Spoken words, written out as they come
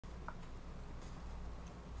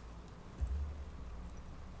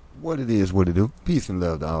What it is, what it do. Peace and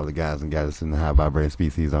love to all the guys and goddesses in the high vibrating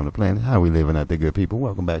species on the planet. How we living out there, good people?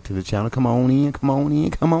 Welcome back to the channel. Come on in, come on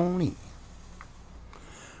in, come on in.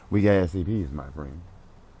 We got SCPs, my friend.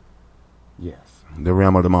 Yes. The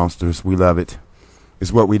realm of the monsters. We love it.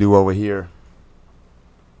 It's what we do over here.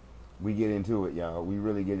 We get into it, y'all. We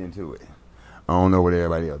really get into it. I don't know what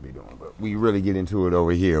everybody else be doing, but we really get into it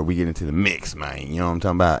over here. We get into the mix, man. You know what I'm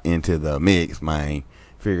talking about? Into the mix, man.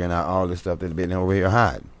 Figuring out all the stuff that's been over here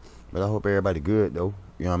hiding. But I hope everybody good, though.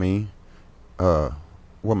 You know what I mean?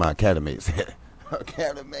 Where my academates at?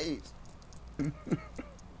 Academates.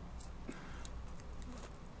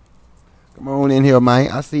 Come on in here, man.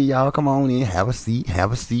 I see y'all. Come on in. Have a seat.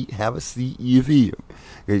 Have a seat. Have a seat. You feel?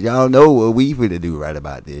 Because y'all know what we finna do right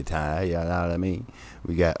about this time. Y'all know what I mean?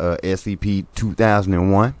 We got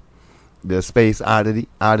SCP-2001. The Space Oddity.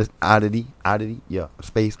 Oddity. Yeah.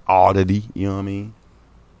 Space Oddity. You know what I mean?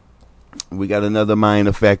 We got another mind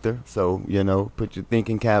effector. So, you know, put your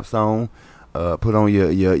thinking caps on. Put on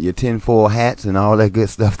your tinfoil hats and all that good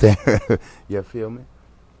stuff there. You feel me?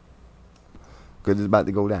 Because it's about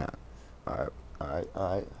to go down.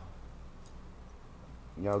 Alright.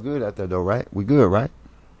 Y'all good out there though, right? We good, right?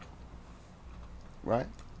 Right?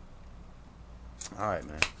 Alright,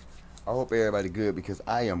 man. I hope everybody good because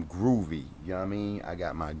I am groovy. You know what I mean? I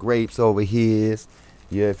got my grapes over here.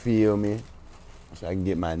 You feel me? So I can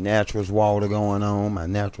get my naturals water going on. My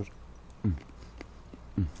naturals.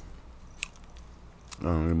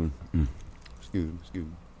 Excuse me.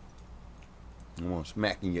 I want to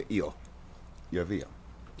smack in your ear. You feel?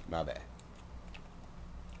 My bad.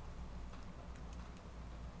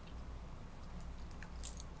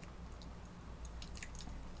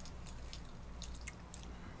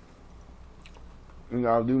 And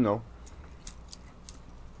y'all do know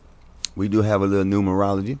we do have a little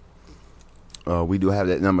numerology. We do have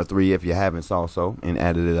that number 3 if you haven't saw so and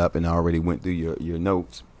added it up and already went through your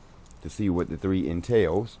notes to see what the 3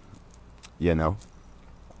 entails, you know.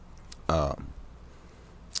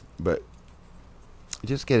 But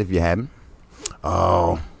just get if you haven't.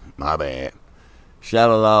 Oh, my bad.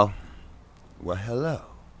 Shadow Law. Well, hello.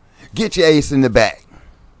 Get your ace in the back.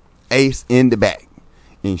 Ace in the back.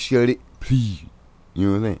 And shut it, please. You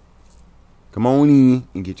know what I'm saying? Come on in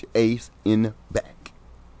and get your ace in the back.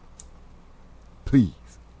 Please.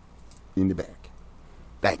 In the back.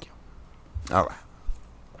 Thank you. Alright.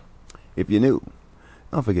 If you're new,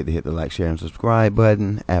 don't forget to hit the like, share, and subscribe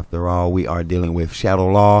button. After all, we are dealing with Shadow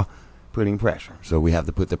Law putting pressure. So we have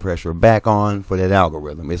to put the pressure back on for that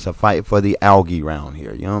algorithm. It's a fight for the algae round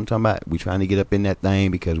here. You know what I'm talking about? We're trying to get up in that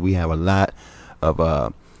thing because we have a lot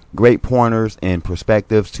of great pointers and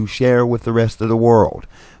perspectives to share with the rest of the world.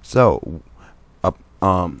 So,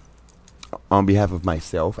 on behalf of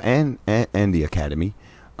myself and the Academy,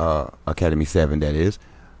 Academy 7 that is,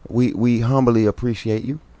 we humbly appreciate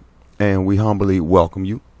you and we humbly welcome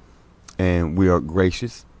you and we are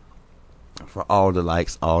gracious for all the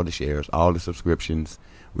likes, all the shares, all the subscriptions.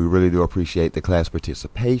 We really do appreciate the class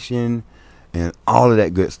participation and all of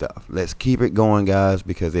that good stuff. Let's keep it going, guys,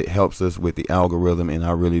 because it helps us with the algorithm, and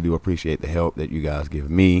I really do appreciate the help that you guys give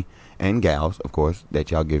me, and gals, of course,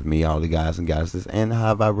 that y'all give me, all the guys and goddesses, and the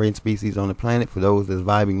high vibrating species on the planet. For those that's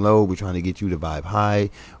vibing low, we're trying to get you to vibe high.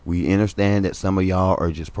 We understand that some of y'all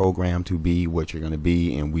are just programmed to be what you're going to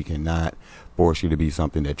be, and we cannot force you to be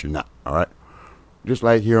something that you're not, all right? Just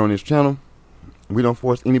like here on this channel, we don't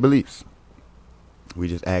force any beliefs. We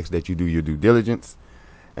just ask that you do your due diligence,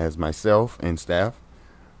 as myself and staff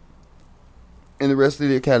and the rest of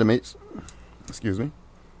the academates, excuse me,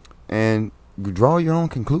 and draw your own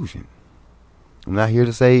conclusion. I'm not here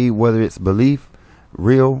to say whether it's belief,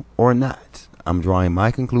 real or not. I'm drawing my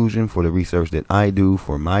conclusion for the research that I do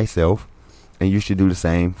for myself, and you should do the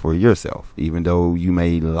same for yourself. Even though you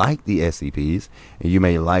may like the SCPs and you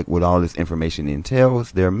may like what all this information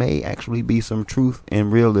entails, there may actually be some truth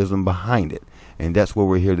and realism behind it, and that's what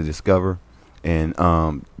we're here to discover and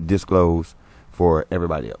disclose for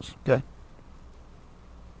everybody else, okay?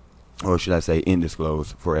 Or should I say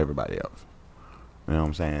indisclose for everybody else? You know what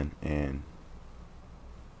I'm saying? And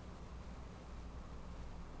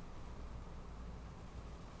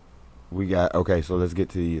we got, okay, so let's get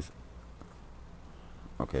to these.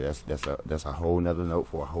 Okay, that's a whole nother note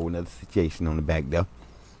for a whole nother situation on the back there.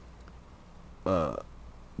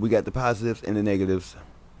 We got the positives and the negatives.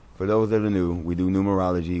 For those that are new, we do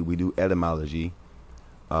numerology, we do etymology,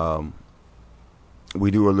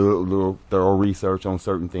 we do a little thorough research on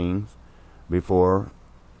certain things before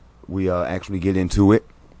we actually get into it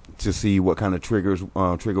to see what kind of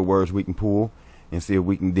trigger words we can pull and see if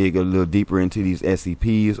we can dig a little deeper into these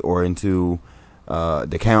SCPs or into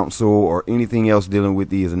the council or anything else dealing with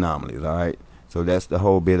these anomalies. All right. So that's the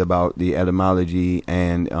whole bit about the etymology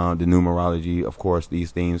and the numerology. Of course,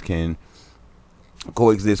 these things can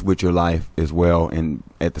coexist with your life as well, and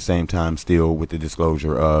at the same time still with the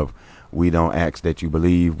disclosure of, we don't ask that you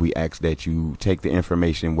believe, we ask that you take the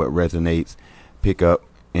information, what resonates, pick up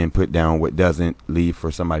and put down what doesn't, leave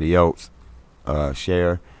for somebody else.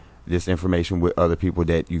 Share this information with other people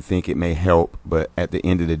that you think it may help, but at the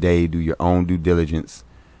end of the day, do your own due diligence,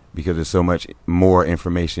 because there's so much more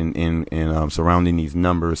information in surrounding these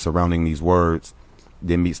numbers, surrounding these words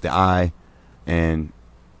than meets the eye. And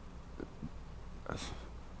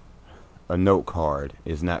a note card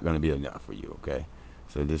is not going to be enough for you, okay?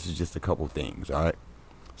 So this is just a couple things, all right?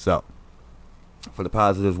 So for the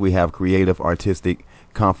positives, we have creative, artistic,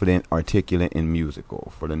 confident, articulate, and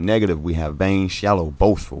musical. For the negative, we have vain, shallow,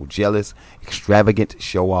 boastful, jealous, extravagant,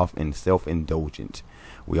 show-off, and self-indulgent.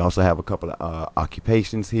 We also have a couple of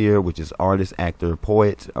occupations here, which is artist, actor,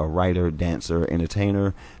 poet, a writer, dancer,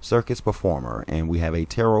 entertainer, circus performer. And we have a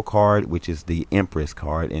tarot card, which is the Empress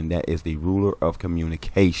card, and that is the ruler of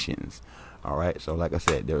communications. All right, so like I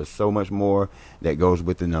said, there is so much more that goes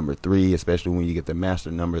with the number 3, especially when you get the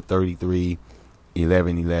master number 33,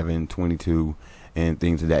 11, 11, 22, and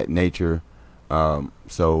things of that nature.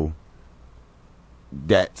 So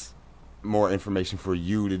that's more information for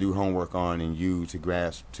you to do homework on, and you to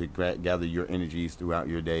grasp, to gather your energies throughout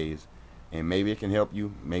your days. And maybe it can help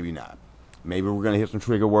you, maybe not. Maybe we're going to hit some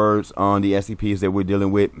trigger words on the SCPs that we're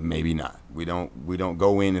dealing with, maybe not. We don't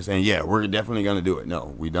go in and say, yeah, we're definitely going to do it.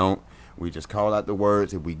 No, we don't. We just call out the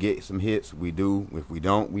words. If we get some hits, we do. If we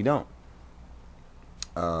don't, we don't.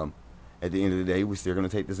 At the end of the day, we're still going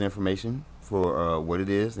to take this information for what it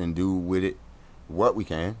is and do with it what we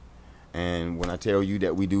can. And when I tell you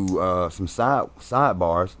that we do some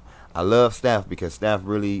sidebars, I love staff, because staff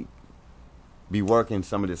really be working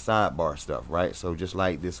some of the sidebar stuff, right? So just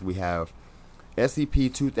like this, we have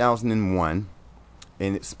SCP-2001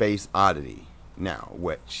 and it's Space Oddity. Now,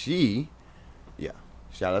 what she, yeah,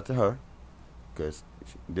 shout out to her, because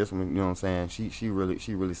this one, you know what I'm saying? She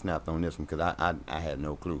really snapped on this one, because I had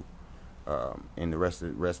no clue. And the rest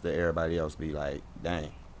of everybody else be like,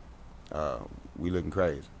 dang, we looking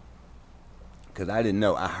crazy. Because I didn't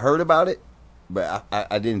know. I heard about it, but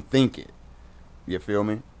I didn't think it. You feel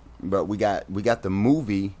me? But we got the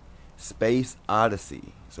movie Space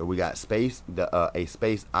Odyssey. So we got a Space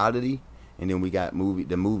Oddity, and then we got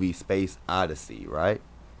the movie Space Odyssey, right?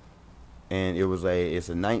 And it's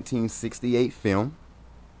a 1968 film.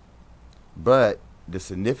 But the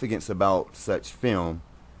significance about such film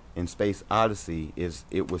in Space Odyssey is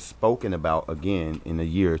it was spoken about again in the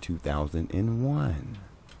year 2001.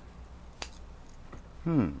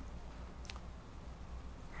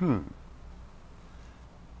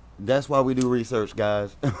 That's why we do research,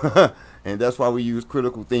 guys. And that's why we use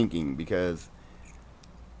critical thinking, because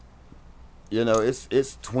you know it's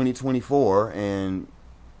 2024 and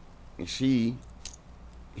she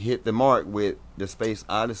hit the mark with the Space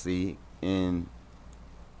Odyssey in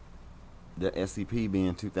the SCP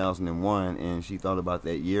being 2001, and she thought about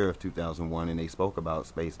that year of 2001, and they spoke about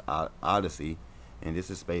Space Odyssey, and this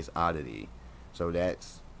is Space Oddity. So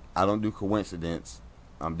I don't do coincidence.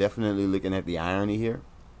 I'm definitely looking at the irony here,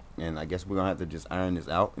 and I guess we're gonna have to just iron this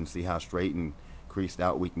out and see how straight and creased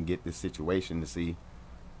out we can get this situation, to see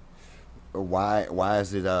why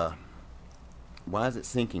is it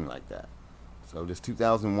sinking like that. So this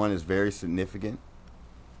 2001 is very significant.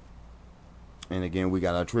 And again, we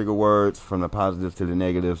got our trigger words from the positives to the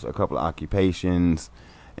negatives, a couple of occupations,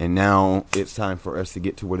 and now it's time for us to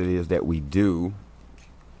get to what it is that we do.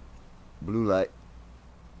 Blue light.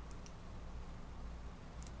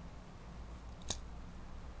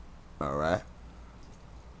 All right.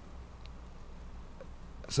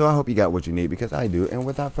 So I hope you got what you need, because I do. And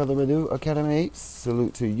without further ado, Academy,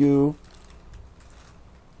 salute to you.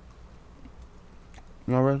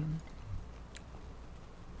 All right.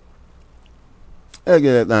 Look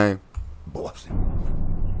at that thing. Bustin'.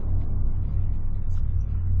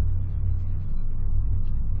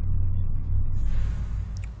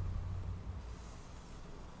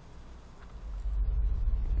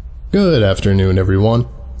 Good afternoon, everyone.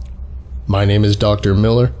 My name is Dr.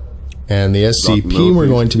 Miller, and the SCP we're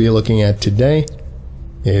going to be looking at today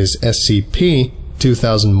is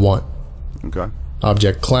SCP-2001. Okay.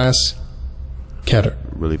 Object Class, Keter.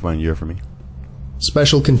 Really fun year for me.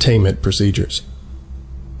 Special Containment Procedures.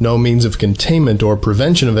 No means of containment or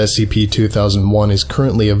prevention of SCP-2001 is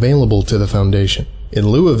currently available to the Foundation. In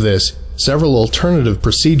lieu of this, several alternative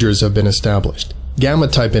procedures have been established.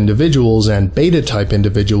 Gamma-type individuals and beta-type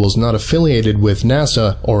individuals not affiliated with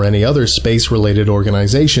NASA or any other space-related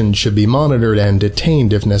organization should be monitored and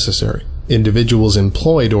detained if necessary. Individuals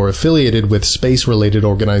employed or affiliated with space-related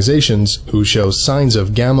organizations who show signs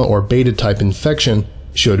of gamma or beta-type infection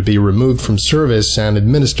should be removed from service and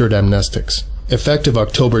administered amnestics. Effective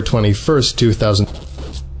October 21, 2000,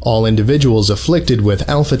 all individuals afflicted with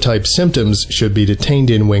alpha-type symptoms should be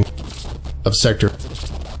detained in wing of sector.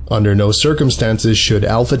 Under no circumstances should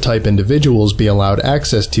alpha-type individuals be allowed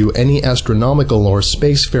access to any astronomical or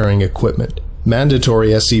spacefaring equipment. Mandatory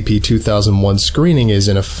SCP-2001 screening is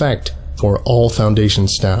in effect for all Foundation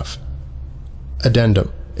staff.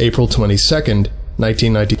 Addendum, April 22,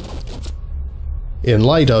 1990. In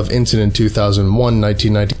light of Incident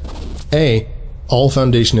 2001-1990, A. All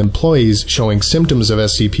Foundation employees showing symptoms of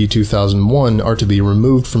SCP-2001 are to be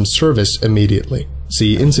removed from service immediately.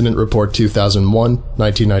 See Incident Report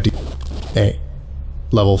 2001-1990. A.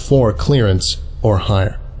 Level 4 clearance or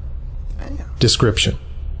higher. Description: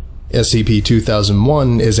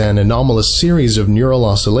 SCP-2001 is an anomalous series of neural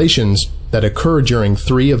oscillations that occur during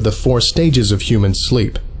 3 of the 4 stages of human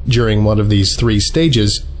sleep. During one of these 3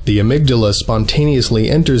 stages, the amygdala spontaneously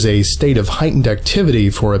enters a state of heightened activity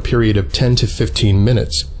for a period of 10 to 15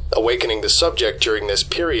 minutes. Awakening the subject during this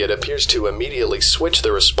period appears to immediately switch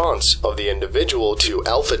the response of the individual to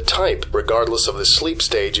alpha type regardless of the sleep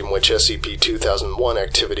stage in which SCP-2001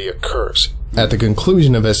 activity occurs. At the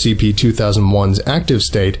conclusion of SCP-2001's active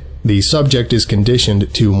state, the subject is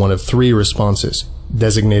conditioned to one of 3 responses,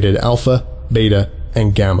 designated alpha, beta,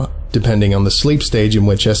 and gamma, depending on the sleep stage in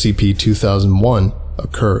which SCP-2001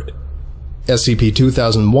 occurred.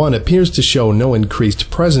 SCP-2001 appears to show no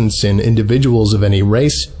increased presence in individuals of any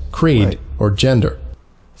race, creed, or gender.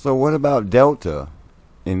 So what about Delta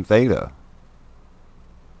and Theta?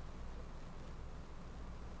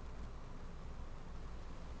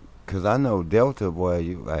 Cause I know Delta, boy,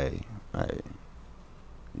 you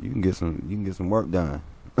can get some work done.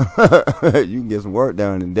 You can get some work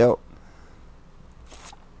done in Delta.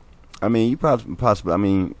 I mean, you possibly. I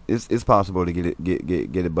mean, it's possible to get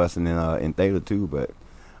it busting in Theta too, but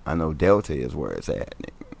I know Delta is where it's at.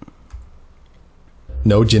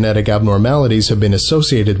 No genetic abnormalities have been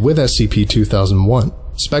associated with SCP-2001.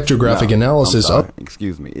 Spectrographic analysis of...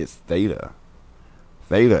 Excuse me, it's Theta.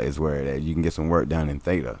 Theta is where it is. You can get some work done in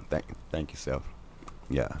Theta. Thank yourself.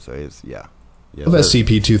 Yeah, so it's, yeah. Yes, of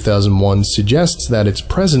SCP-2001 suggests that its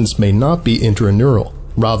presence may not be intraneural,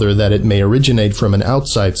 rather that it may originate from an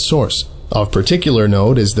outside source. Of particular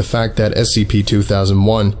note is the fact that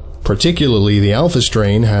SCP-2001, particularly the alpha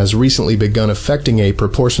strain, has recently begun affecting a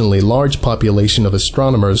proportionally large population of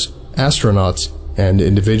astronomers, astronauts, and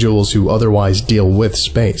individuals who otherwise deal with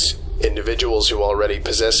space. Individuals who already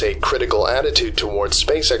possess a critical attitude towards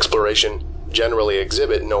space exploration generally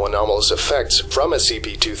exhibit no anomalous effects from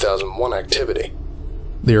SCP-2001 activity.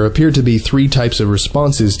 There appear to be 3 types of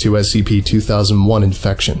responses to SCP-2001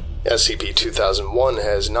 infection. SCP-2001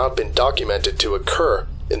 has not been documented to occur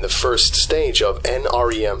in the first stage of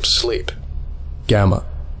NREM sleep. Gamma.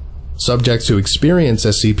 Subjects who experience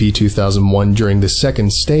SCP-2001 during the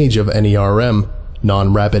second stage of NERM,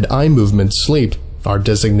 non-rapid eye movement sleep, are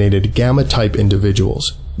designated gamma-type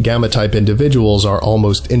individuals. Gamma-type individuals are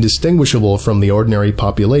almost indistinguishable from the ordinary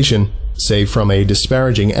population, save from a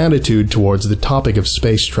disparaging attitude towards the topic of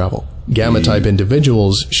space travel. Gamma-type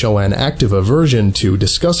individuals show an active aversion to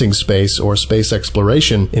discussing space or space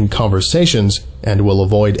exploration in conversations and will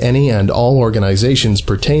avoid any and all organizations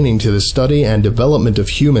pertaining to the study and development of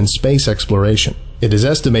human space exploration. It is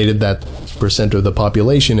estimated that % of the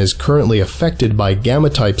population is currently affected by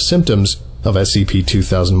gamma-type symptoms of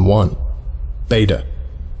SCP-2001. Beta.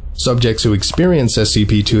 Subjects who experience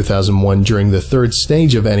SCP-2001 during the 3rd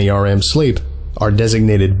stage of NERM sleep are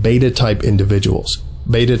designated beta-type individuals.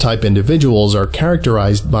 Beta-type individuals are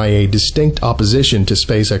characterized by a distinct opposition to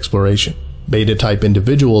space exploration. Beta-type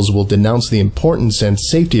individuals will denounce the importance and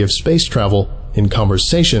safety of space travel in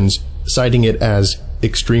conversations, citing it as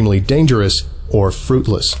extremely dangerous or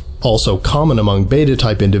fruitless. Also common among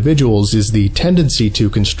beta-type individuals is the tendency to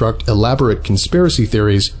construct elaborate conspiracy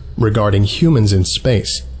theories regarding humans in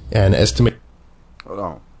space. An estimated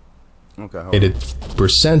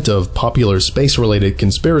 % of popular space-related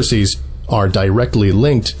conspiracies are directly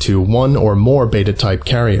linked to one or more beta-type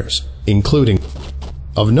carriers, including.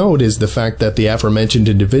 Of note is the fact that the aforementioned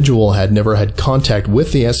individual had never had contact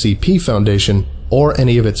with the SCP Foundation or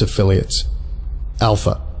any of its affiliates.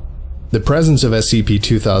 Alpha. The presence of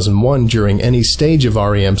SCP-2001 during any stage of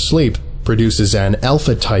REM sleep produces an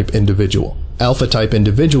alpha-type individual. Alpha-type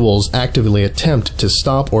individuals actively attempt to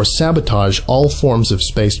stop or sabotage all forms of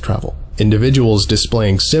space travel. Individuals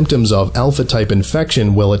displaying symptoms of alpha-type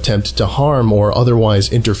infection will attempt to harm or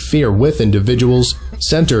otherwise interfere with individuals,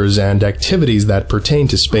 centers, and activities that pertain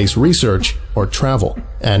to space research or travel.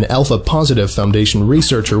 An alpha-positive Foundation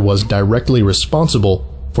researcher was directly responsible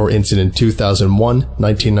for Incident 2001,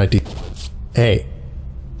 1990 A.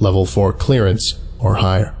 Level 4 clearance or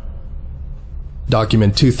higher.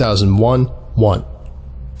 Document 2001-1.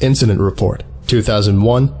 Incident Report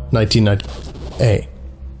 2001, 1990 A.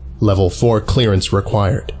 Level 4 clearance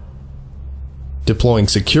required. Deploying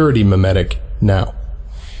security memetic now.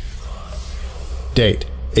 Date: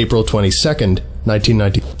 April 22nd,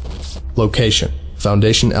 1990. Location: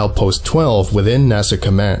 Foundation Outpost 12 within NASA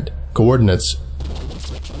Command. Coordinates.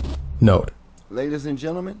 Note: Ladies and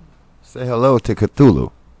gentlemen, say hello to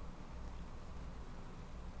Cthulhu.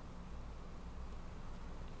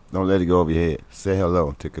 Don't let it go over your head. Say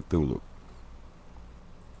hello to Cthulhu.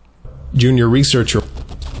 Junior researcher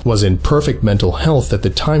was in perfect mental health at the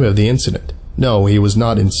time of the incident. No, he was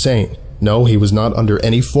not insane. No, he was not under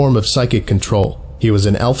any form of psychic control. He was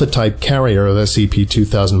an alpha-type carrier of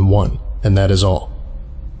SCP-2001, and that is all.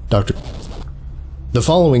 Dr. The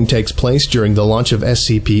following takes place during the launch of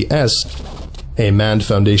SCP-S, a manned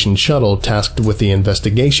Foundation shuttle tasked with the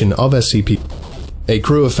investigation of SCP. A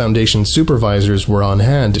crew of Foundation supervisors were on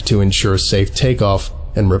hand to ensure safe takeoff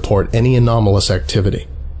and report any anomalous activity.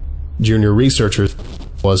 Junior researcher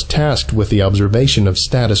was tasked with the observation of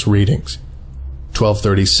status readings.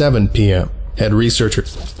 12:37 p.m. Head researcher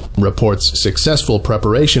reports successful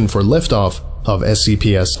preparation for liftoff of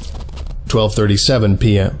SCP-S. 12:37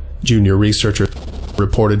 p.m. Junior researcher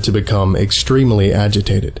reported to become extremely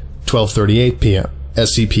agitated. 12:38 p.m.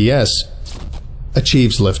 SCP-S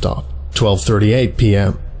achieves liftoff. 12:38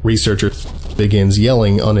 p.m. Researcher begins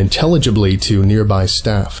yelling unintelligibly to nearby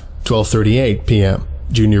staff. 12:38 p.m.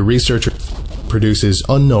 Junior researcher produces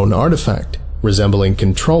unknown artifact resembling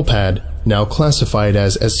control pad, now classified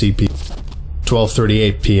as SCP.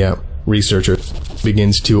 12:38 p.m. Researcher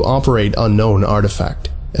begins to operate unknown artifact.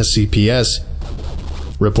 SCP-S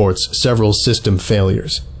reports several system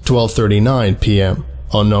failures. 12:39 p.m.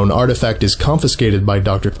 Unknown artifact is confiscated by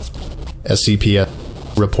Dr. SCP-S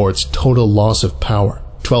reports total loss of power.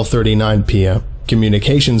 12:39 p.m.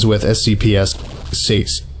 Communications with SCP-S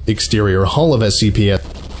cease. Exterior hull of SCP-S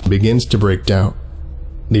begins to break down.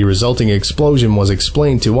 The resulting explosion was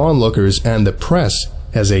explained to onlookers and the press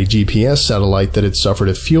as a GPS satellite that had suffered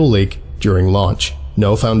a fuel leak during launch.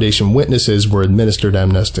 No Foundation witnesses were administered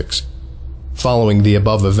amnestics. Following the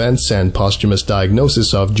above events and posthumous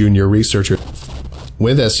diagnosis of junior researcher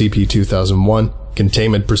with SCP-2001,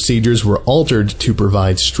 containment procedures were altered to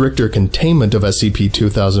provide stricter containment of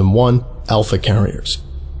SCP-2001 alpha carriers.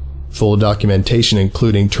 Full documentation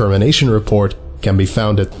including termination report can be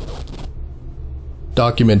found at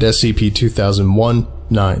Document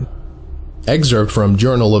SCP-2001-9. Excerpt from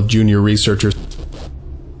Journal of Junior Researchers.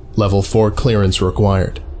 Level 4 clearance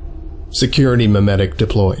required. Security memetic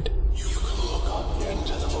deployed.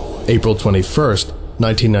 April 21st,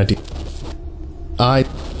 1990. I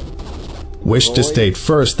wish to state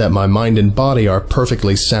first that my mind and body are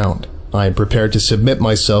perfectly sound. I am prepared to submit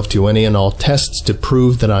myself to any and all tests to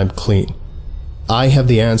prove that I'm clean. I have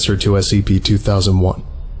the answer to SCP-2001.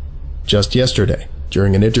 Just yesterday,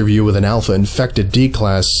 during an interview with an alpha-infected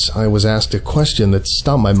D-class, I was asked a question that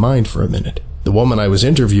stopped my mind for a minute. The woman I was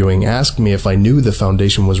interviewing asked me if I knew the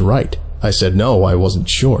Foundation was right. I said no, I wasn't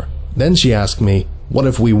sure. Then she asked me, what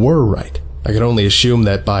if we were right? I could only assume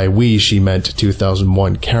that by we she meant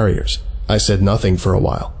 2001 carriers. I said nothing for a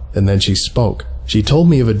while, and then she spoke. She told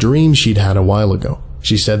me of a dream she'd had a while ago.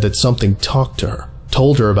 She said that something talked to her,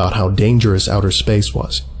 told her about how dangerous outer space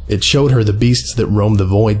was. It showed her the beasts that roam the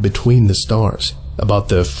void between the stars, about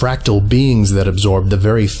the fractal beings that absorb the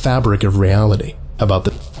very fabric of reality, about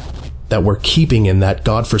the that were keeping in that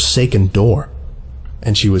godforsaken door.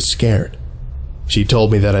 And she was scared. She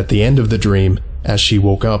told me that at the end of the dream, as she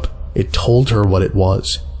woke up, it told her what it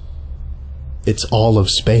was. It's all of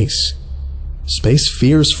space. Space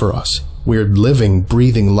fears for us. We're living,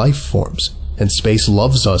 breathing life forms, and space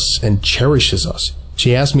loves us and cherishes us.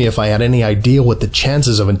 She asked me if I had any idea what the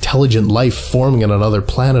chances of intelligent life forming on another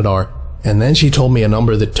planet are, and then she told me a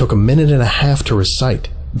number that took a minute and a half to recite.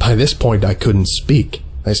 By this point, I couldn't speak.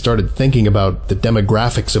 I started thinking about the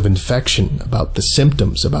demographics of infection, about the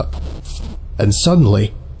symptoms, and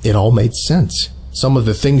suddenly, it all made sense. Some of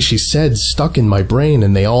the things she said stuck in my brain,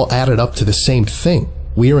 and they all added up to the same thing.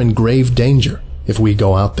 We are in grave danger if we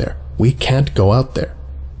go out there. We can't go out there.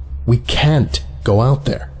 We can't go out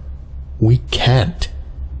there. We can't.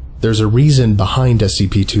 There's a reason behind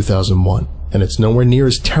SCP-2001, and it's nowhere near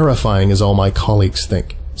as terrifying as all my colleagues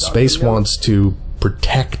think. Space wants to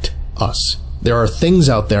protect us. There are things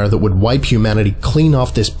out there that would wipe humanity clean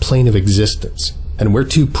off this plane of existence, and we're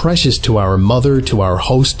too precious to our mother, to our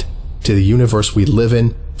host, to the universe we live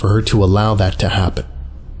in, for her to allow that to happen.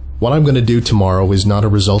 What I'm going to do tomorrow is not a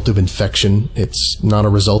result of infection, it's not a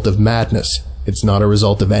result of madness, it's not a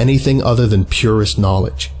result of anything other than purest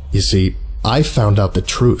knowledge. You see, I found out the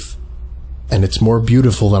truth, and it's more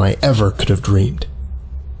beautiful than I ever could have dreamed.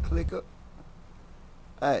 Click up.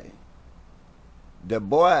 Hey, the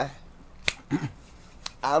boy,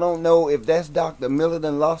 I don't know if that's Dr. Miller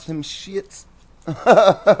done lost him shits,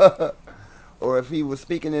 or if he was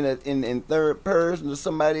speaking in third person to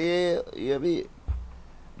somebody else. Yeah,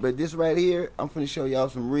 but this right here, I'm finna show y'all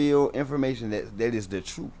some real information that is the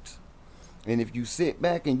truth. And if you sit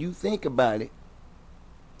back and you think about it,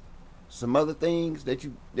 some other things that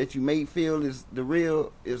you may feel is the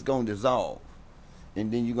real is gonna dissolve,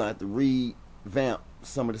 and then you're gonna have to revamp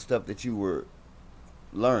some of the stuff that you were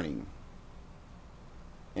learning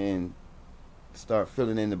and start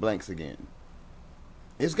filling in the blanks again.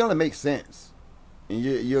 It's gonna make sense, and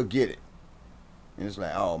you'll get it. And it's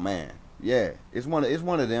like, oh man, yeah, it's one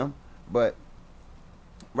of them. But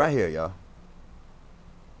right here, y'all,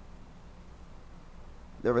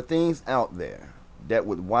 there are things out there that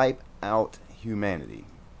would wipe out humanity.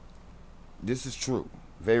 This is true,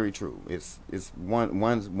 very true.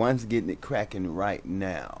 One's getting it cracking right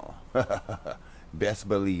now. Best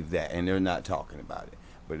believe that, and they're not talking about it,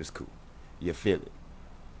 but it's cool. You feel it.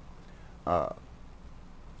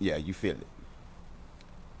 Yeah, you feel it.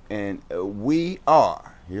 And we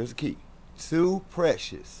are, here's the key, too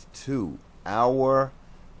precious to our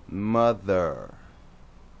mother,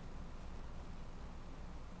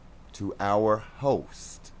 to our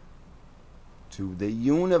host, to the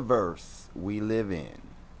universe we live in,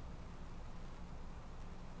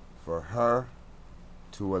 for her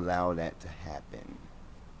to allow that to happen.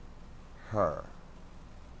 Her.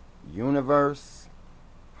 Universe,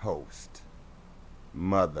 host,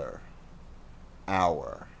 mother,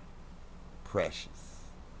 our precious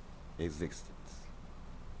existence.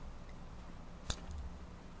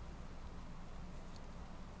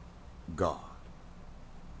 God,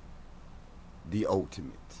 the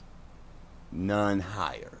ultimate, none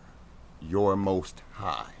higher, your most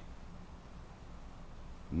high.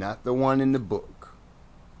 Not the one in the book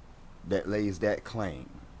that lays that claim.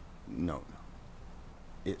 No.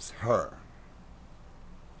 It's her.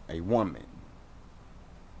 A woman.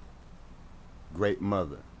 Great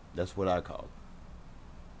mother. That's what I call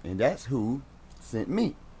her. And that's who sent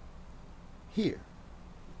me here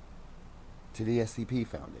to the SCP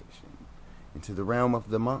Foundation, into the realm of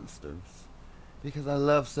the monsters, because I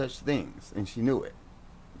love such things, and she knew it.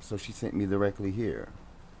 So she sent me directly here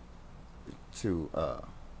to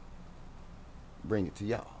bring it to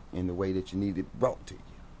y'all in the way that you need it brought to you.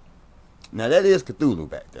 Now that is Cthulhu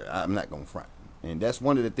back there. I'm not gonna front, and that's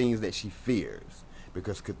one of the things that she fears,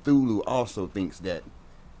 because Cthulhu also thinks that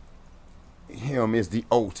him is the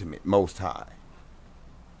ultimate, most high.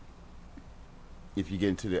 If you get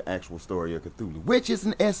into the actual story of Cthulhu, which is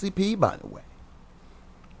an SCP, by the way.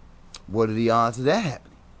 What are the odds of that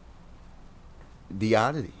happening? The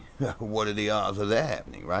oddity. What are the odds of that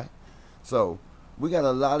happening, right? So we got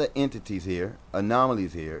a lot of entities here,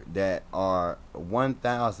 anomalies here, that are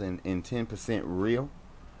 1010% real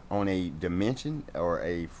on a dimension or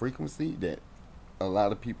a frequency that a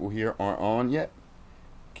lot of people here aren't on yet.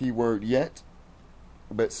 Keyword yet,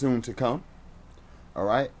 but soon to come.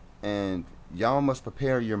 Alright? And y'all must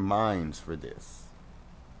prepare your minds for this.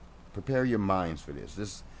 Prepare your minds for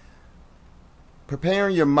this.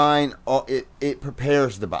 Preparing your mind, it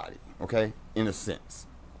prepares the body, okay? In a sense.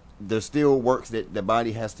 There's still works that the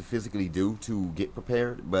body has to physically do to get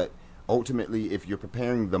prepared, but ultimately, if you're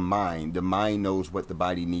preparing the mind knows what the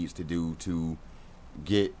body needs to do to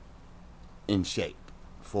get in shape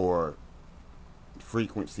for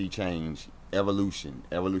frequency change,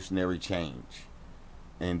 evolutionary change,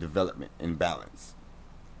 and development and balance.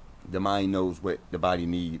 The mind knows what the body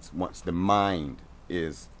needs once the mind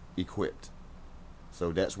is equipped.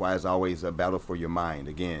 So that's why it's always a battle for your mind.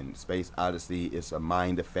 Again, Space Odyssey is a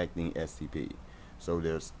mind-affecting SCP. So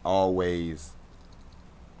there's always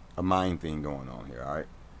a mind thing going on here,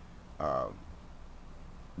 alright?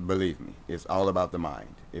 Believe me, it's all about the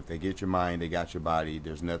mind. If they get your mind, they got your body.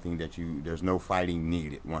 There's nothing there's no fighting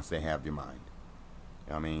needed once they have your mind.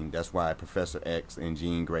 I mean, that's why Professor X and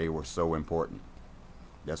Jean Grey were so important.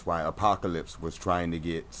 That's why Apocalypse was trying to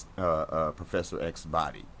get Professor X's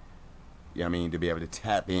body. You know what I mean? To be able to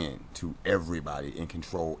tap in to everybody and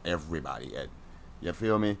control everybody. You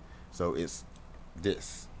feel me? So it's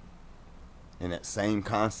this. And that same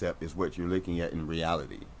concept is what you're looking at in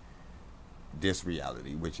reality. This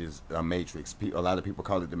reality, which is a matrix. A lot of people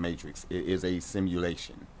call it the matrix. It is a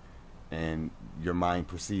simulation. And your mind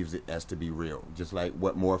perceives it as to be real. Just like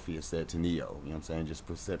what Morpheus said to Neo. You know what I'm saying? Just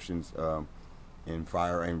perceptions and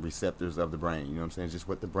fire and receptors of the brain. You know what I'm saying? Just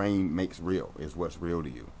what the brain makes real is what's real to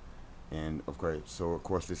you. And of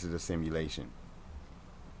course this is a simulation.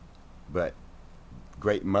 But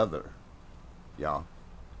Great Mother, y'all,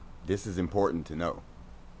 this is important to know.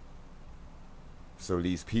 So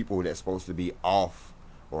these people that's supposed to be off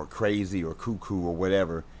or crazy or cuckoo or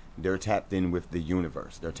whatever, they're tapped in with the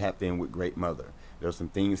universe. They're tapped in with Great Mother. There's some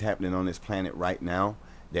things happening on this planet right now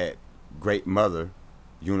that Great Mother,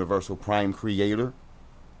 Universal Prime Creator,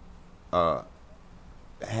 had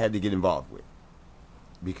to get involved with,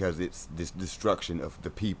 because it's this destruction of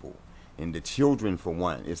the people and the children. For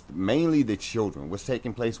one, it's mainly the children. What's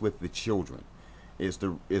taking place with the children is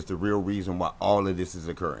the real reason why all of this is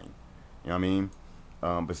occurring. You know what I mean?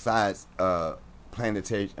 Besides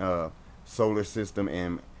planetary solar system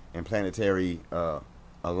and planetary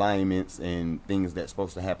alignments and things that's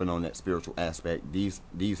supposed to happen on that spiritual aspect,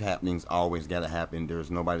 these happenings always got to happen.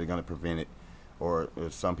 There's nobody going to prevent it, or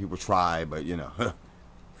some people try, but you know,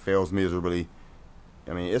 fails miserably.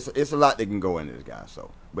 I mean, it's a lot that can go into this, guy.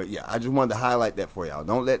 So, but yeah, I just wanted to highlight that for y'all.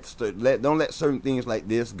 Don't let certain things like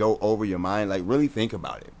this go over your mind. Like, really think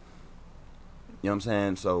about it. You know what I'm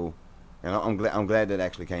saying? So, and I'm glad that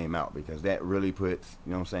actually came out, because that really puts,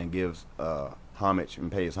 you know what I'm saying, gives homage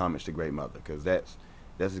and pays homage to Great Mother, because that's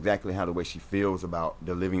exactly how the way she feels about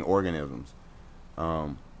the living organisms.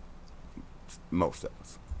 Most of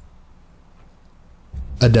us.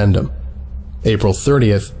 Addendum. April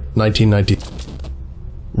 30th, 1990.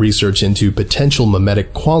 Research into potential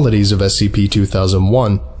memetic qualities of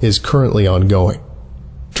SCP-2001 is currently ongoing.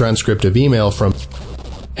 Transcript of email from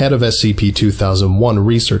Head of SCP-2001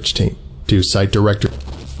 Research Team to Site Director,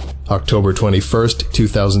 October 21st,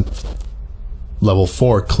 2000. Level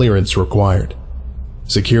 4 clearance required.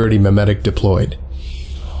 Security memetic deployed.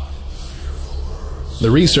 The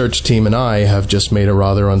research team and I have just made a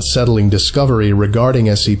rather unsettling discovery regarding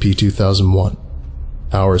SCP-2001.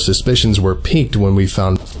 Our suspicions were piqued when we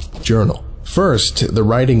found the journal. First, the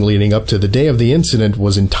writing leading up to the day of the incident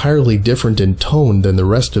was entirely different in tone than the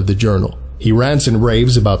rest of the journal. He rants and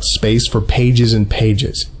raves about space for pages and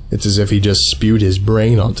pages. It's as if he just spewed his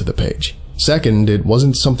brain onto the page. Second, it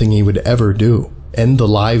wasn't something he would ever do. End the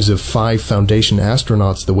lives of 5 Foundation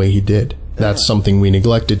astronauts the way he did. That's something we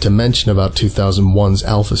neglected to mention about 2001's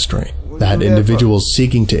Alpha strain. That individuals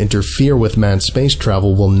seeking to interfere with manned space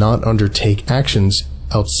travel will not undertake actions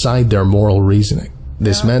outside their moral reasoning.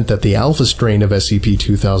 This meant that the Alpha strain of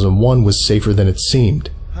SCP-2001 was safer than it seemed.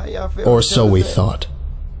 Or so we thought.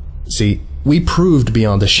 See, we proved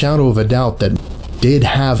beyond a shadow of a doubt that did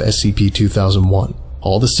have SCP-2001.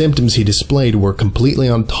 All the symptoms he displayed were completely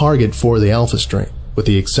on target for the Alpha strain, with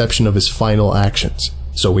the exception of his final actions.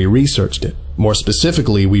 So we researched it. More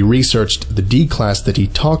specifically, we researched the D-class that he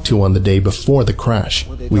talked to on the day before the crash.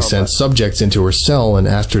 We sent subjects into her cell and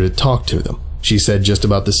asked her to talk to them. She said just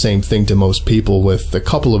about the same thing to most people, with a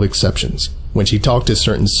couple of exceptions. When she talked to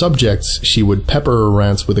certain subjects, she would pepper her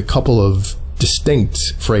rants with a couple of distinct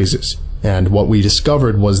phrases. And what we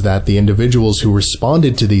discovered was that the individuals who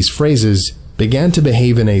responded to these phrases began to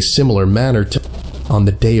behave in a similar manner to on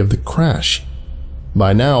the day of the crash.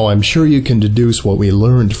 By now, I'm sure you can deduce what we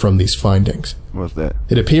learned from these findings. What's that?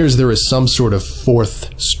 It appears there is some sort of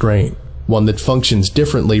 4th strain, one that functions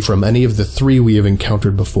differently from any of the 3 we have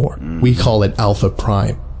encountered before. We call it Alpha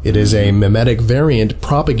Prime. It is a memetic variant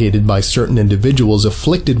propagated by certain individuals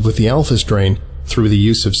afflicted with the Alpha strain through the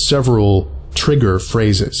use of several trigger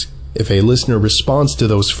phrases. If a listener responds to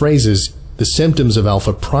those phrases, the symptoms of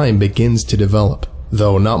Alpha Prime begins to develop.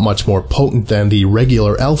 Though not much more potent than the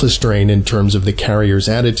regular Alpha strain in terms of the carrier's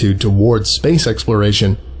attitude towards space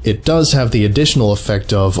exploration, it does have the additional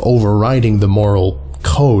effect of overriding the moral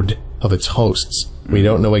code of its hosts. We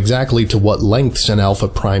don't know exactly to what lengths an Alpha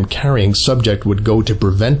Prime carrying subject would go to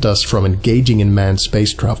prevent us from engaging in manned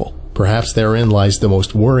space travel. Perhaps therein lies the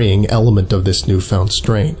most worrying element of this newfound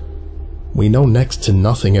strain. We know next to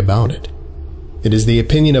nothing about it. It is the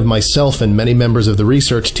opinion of myself and many members of the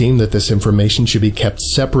research team that this information should be kept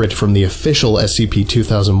separate from the official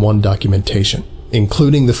SCP-2001 documentation,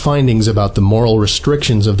 including the findings about the moral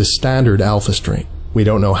restrictions of the standard Alpha strain. We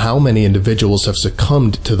don't know how many individuals have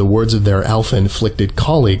succumbed to the words of their Alpha-inflicted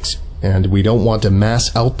colleagues, and we don't want a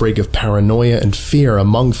mass outbreak of paranoia and fear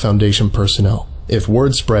among Foundation personnel. If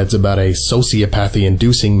word spreads about a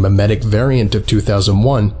sociopathy-inducing memetic variant of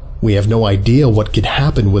 2001, we have no idea what could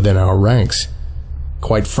happen within our ranks.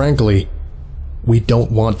 Quite frankly, We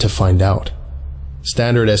don't want to find out.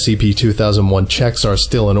 Standard SCP-2001 checks are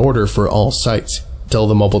still in order for all sites. Tell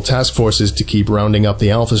the mobile task forces to keep rounding up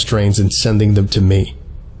the alpha strains and sending them to me.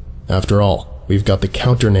 After all, we've got the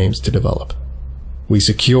counter names to develop. We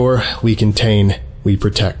secure, we contain, we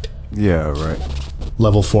protect. Yeah, right.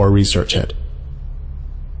 Level 4 Research Head.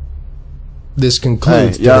 This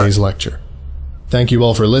concludes today's lecture. Thank you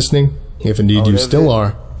all for listening, if indeed you still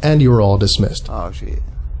are, and you are all dismissed. Oh, shit.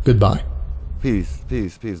 Goodbye. Peace,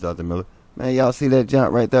 Dr. Miller. Man, y'all see that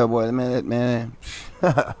jump right there, boy? Man,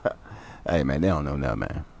 hey, man, they don't know nothing,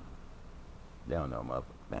 man. They don't know mother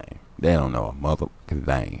thing. They don't know a motherfucking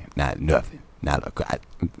thing. Not nothing. Not a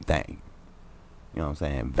thing. You know what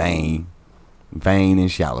I'm saying? Vain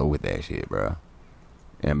and shallow with that shit, bro.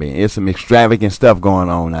 I mean, it's some extravagant stuff going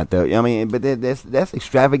on out there. I mean, but that's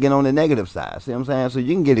extravagant on the negative side. See what I'm saying? So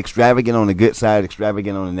you can get extravagant on the good side,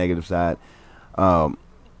 extravagant on the negative side. To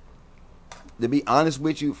be honest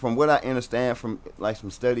with you, from what I understand from like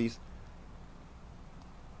some studies,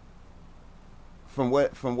 from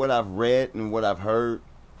what I've read and what I've heard,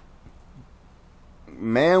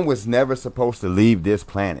 man was never supposed to leave this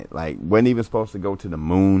planet. Like, wasn't even supposed to go to the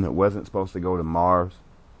moon. It wasn't supposed to go to Mars.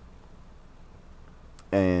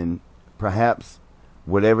 And perhaps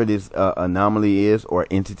whatever this anomaly is, or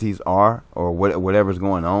entities are, or whatever's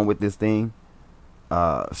going on with this thing,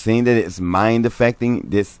 seeing that it's mind affecting,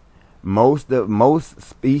 this most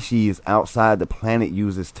species outside the planet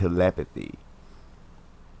uses telepathy.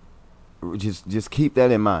 Just keep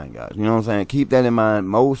that in mind, guys. You know what I'm saying? Keep that in mind.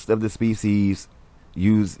 Most of the species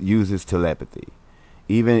uses telepathy.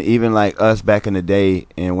 Even like us back in the day,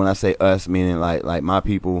 and when I say us, meaning like my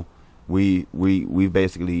people, we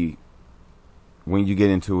basically, when you get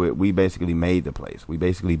into it, we basically made the place. We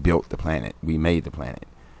basically built the planet. We made the planet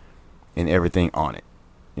and everything on it.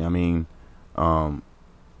 You know what I mean?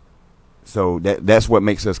 So that's what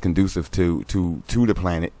makes us conducive to the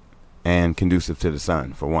planet, and conducive to the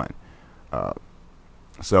sun, for one.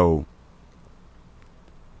 So,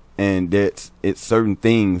 and it's certain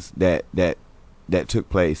things that took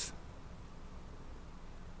place,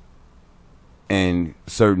 and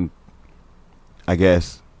certain, I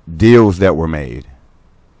guess, deals that were made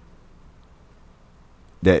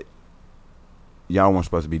that y'all weren't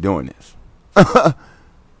supposed to be doing this.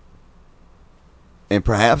 And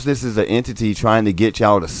perhaps this is an entity trying to get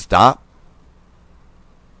y'all to stop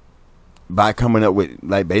by coming up with,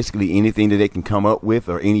 like, basically anything that they can come up with,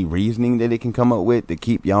 or any reasoning that they can come up with to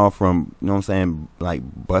keep y'all from, you know what I'm saying, like,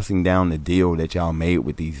 busting down the deal that y'all made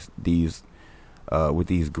with these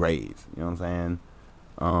grades. You know what I'm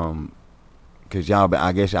saying? Cause y'all,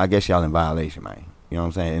 I guess y'all in violation, man. You know what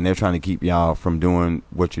I'm saying? And they're trying to keep y'all from doing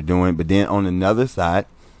what you're doing. But then on another side,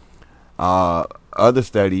 other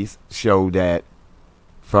studies show that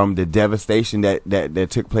from the devastation that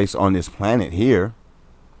took place on this planet here,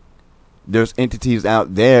 there's entities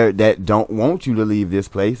out there that don't want you to leave this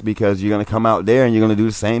place, because you're going to come out there and you're going to do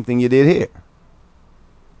the same thing you did here.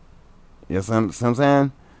 You know what I'm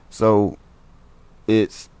saying? So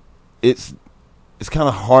it's kind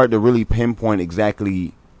of hard to really pinpoint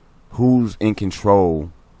exactly who's in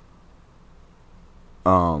control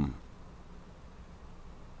of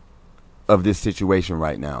this situation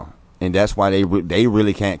right now. And that's why they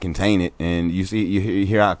really can't contain it. And you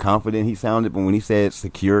hear how confident he sounded, but when he said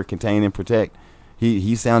secure, contain, and protect,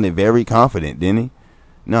 he sounded very confident, didn't he?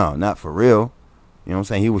 No, not for real. You know what I'm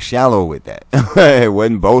saying? He was shallow with that. It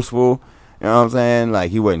wasn't boastful. You know what I'm saying? Like,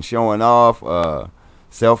 he wasn't showing off,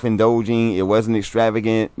 self-indulging. It wasn't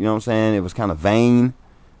extravagant. You know what I'm saying? It was kind of vain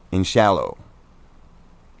and shallow.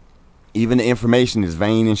 Even the information is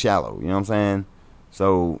vain and shallow. You know what I'm saying?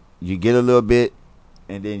 So you get a little bit,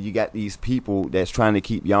 and then you got these people that's trying to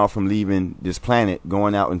keep y'all from leaving this planet,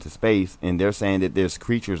 going out into space, and they're saying that there's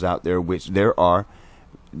creatures out there, which there are,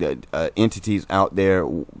 entities out there.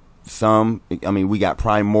 Some, I mean, we got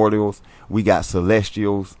primordials, we got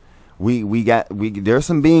celestials, there's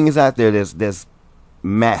some beings out there that's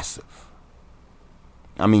massive.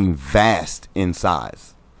 I mean, vast in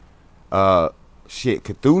size. Shit,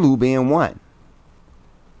 Cthulhu being one.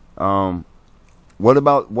 What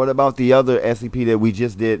about the other SCP that we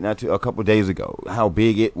just did a couple days ago? How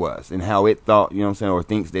big it was, and how it thought, you know what I'm saying, or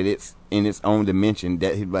thinks that it's in its own dimension.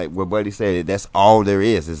 That he, like what Buddy said, that's all there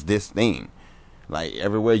is this thing. Like,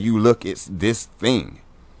 everywhere you look, it's this thing.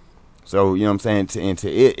 So, you know what I'm saying, to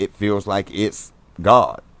it feels like it's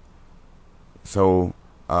God. So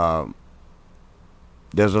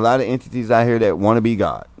there's a lot of entities out here that want to be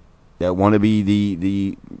God, that want to be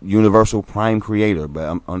the universal prime creator,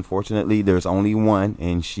 but unfortunately there's only one,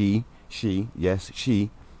 and she, yes, she.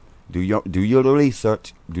 Do your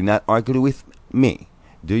research. Do not argue with me.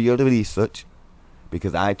 Do your research,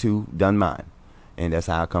 because I too done mine, and that's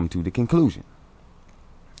how I come to the conclusion.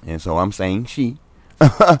 And so I'm saying she,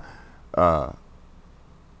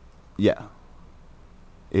 yeah,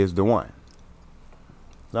 is the one.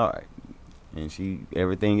 All right, and she,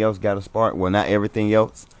 everything else got a spark. Well, not everything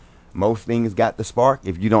else. Most things got the spark.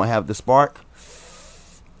 If you don't have the spark,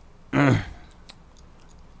 I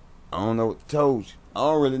don't know what to told you. I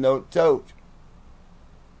don't really know what to told you.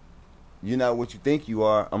 You're not what you think you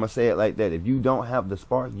are. I'm going to say it like that. If you don't have the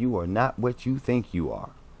spark, you are not what you think you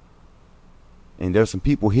are. And there's some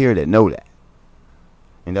people here that know that.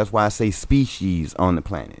 And that's why I say species on the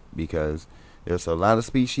planet. Because there's a lot of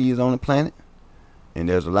species on the planet. And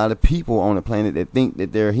there's a lot of people on the planet that think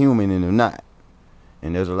that they're human and they're not.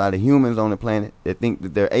 And there's a lot of humans on the planet that think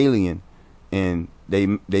that they're alien. And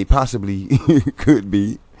they possibly could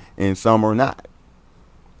be. And some are not.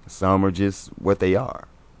 Some are just what they are.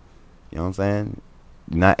 You know what I'm saying?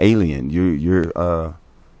 You're not alien. You're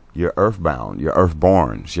earthbound. You're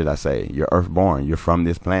earthborn, should I say. You're earthborn. You're from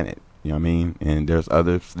this planet. You know what I mean? And there's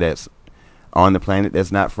others that's on the planet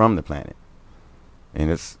that's not from the planet.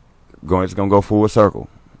 And it's gonna go full circle.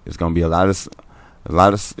 It's gonna be a lot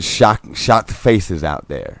of shocked faces out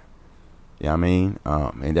there. You know what I mean?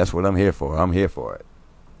 And that's what I'm here for. I'm here for it.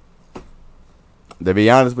 To be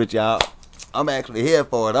honest with y'all, I'm actually here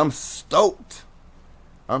for it. I'm stoked.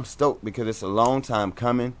 I'm stoked because it's a long time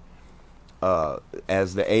coming.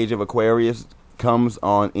 As the age of Aquarius comes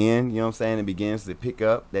on in, you know what I'm saying, it begins to pick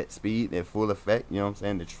up that speed, that full effect, you know what I'm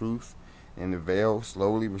saying, the truth and the veil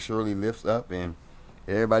slowly but surely lifts up, and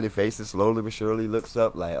everybody's faces slowly but surely looks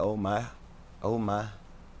up like, oh my, oh my,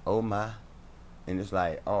 oh my. And it's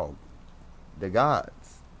like, oh, the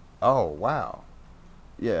gods. Oh, wow.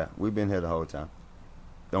 Yeah, we've been here the whole time.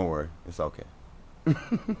 Don't worry, it's okay.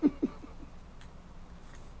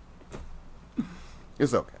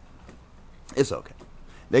 It's okay. It's okay.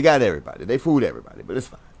 They got everybody. They fooled everybody, but it's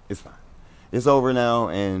fine. It's fine. It's over now,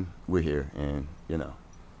 and we're here, and you know.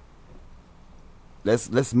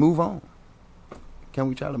 Let's move on. Can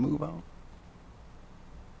we try to move on?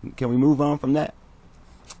 Can we move on from that?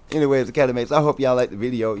 Anyways, Academates, I hope y'all like the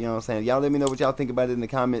video. You know what I'm saying? Y'all let me know what y'all think about it in the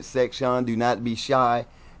comment section. Do not be shy.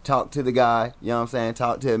 Talk to the guy. You know what I'm saying?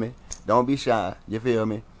 Talk to me. Don't be shy. You feel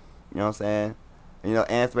me? You know what I'm saying? You know,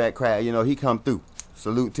 Anthrax Crab, you know, he come through.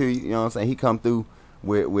 Salute to you. You know what I'm saying? He come through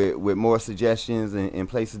with more suggestions and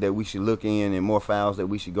places that we should look in, and more files that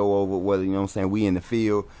we should go over, whether, you know what I'm saying, we in the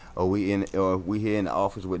field or we here in the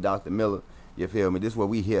office with Dr. Miller. You feel me? This is what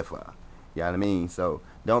we here for. You know what I mean? So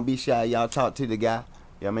don't be shy. Y'all talk to the guy.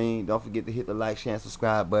 You know what I mean? Don't forget to hit the like, share, and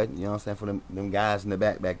subscribe button. You know what I'm saying? For them guys in the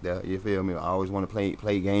back there. You feel me? I always want to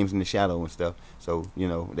play games in the shadow and stuff. So, you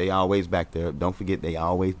know, they always back there. Don't forget, they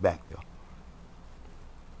always back there.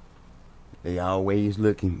 They always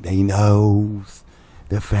looking. They knows.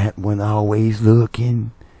 The fat one always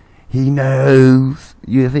looking. He knows.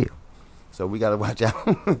 You feel? So we gotta watch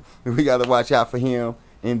out. We gotta watch out for him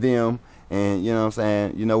and them. And you know what I'm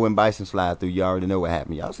saying? You know, when bison slide through, you already know what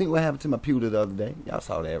happened. Y'all seen what happened to my pewter the other day? Y'all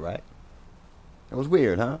saw that, right? It was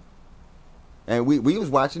weird, huh? And we was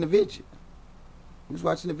watching the video. We was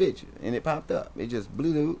watching the video, and it popped up. It just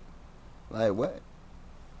blew out. Like, what?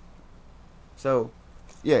 So,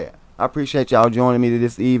 yeah. I appreciate y'all joining me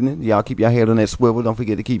this evening. Y'all keep your head on that swivel. Don't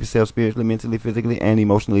forget to keep yourself spiritually, mentally, physically, and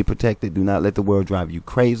emotionally protected. Do not let the world drive you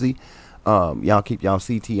crazy. Y'all keep y'all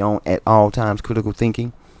CT on at all times. Critical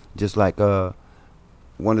thinking. Just like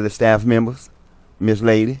one of the staff members, Miss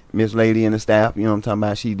Lady and the staff. You know what I'm talking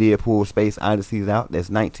about? She did pull Space Oddities out. That's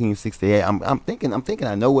 1968. I'm thinking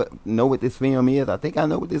I know what this film is. I think I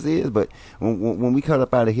know what this is. But when we cut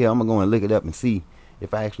up out of here, I'm gonna go and look it up and see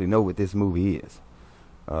if I actually know what this movie is.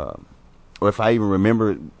 Or if I even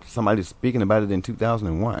remember somebody speaking about it in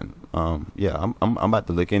 2001. Yeah, I'm about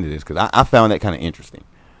to look into this because I found that kind of interesting.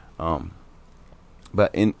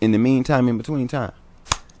 But in the meantime, in between time,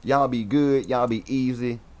 y'all be good, y'all be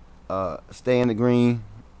easy, stay in the green,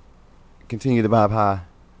 continue to vibe high,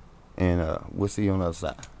 and we'll see you on the other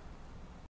side.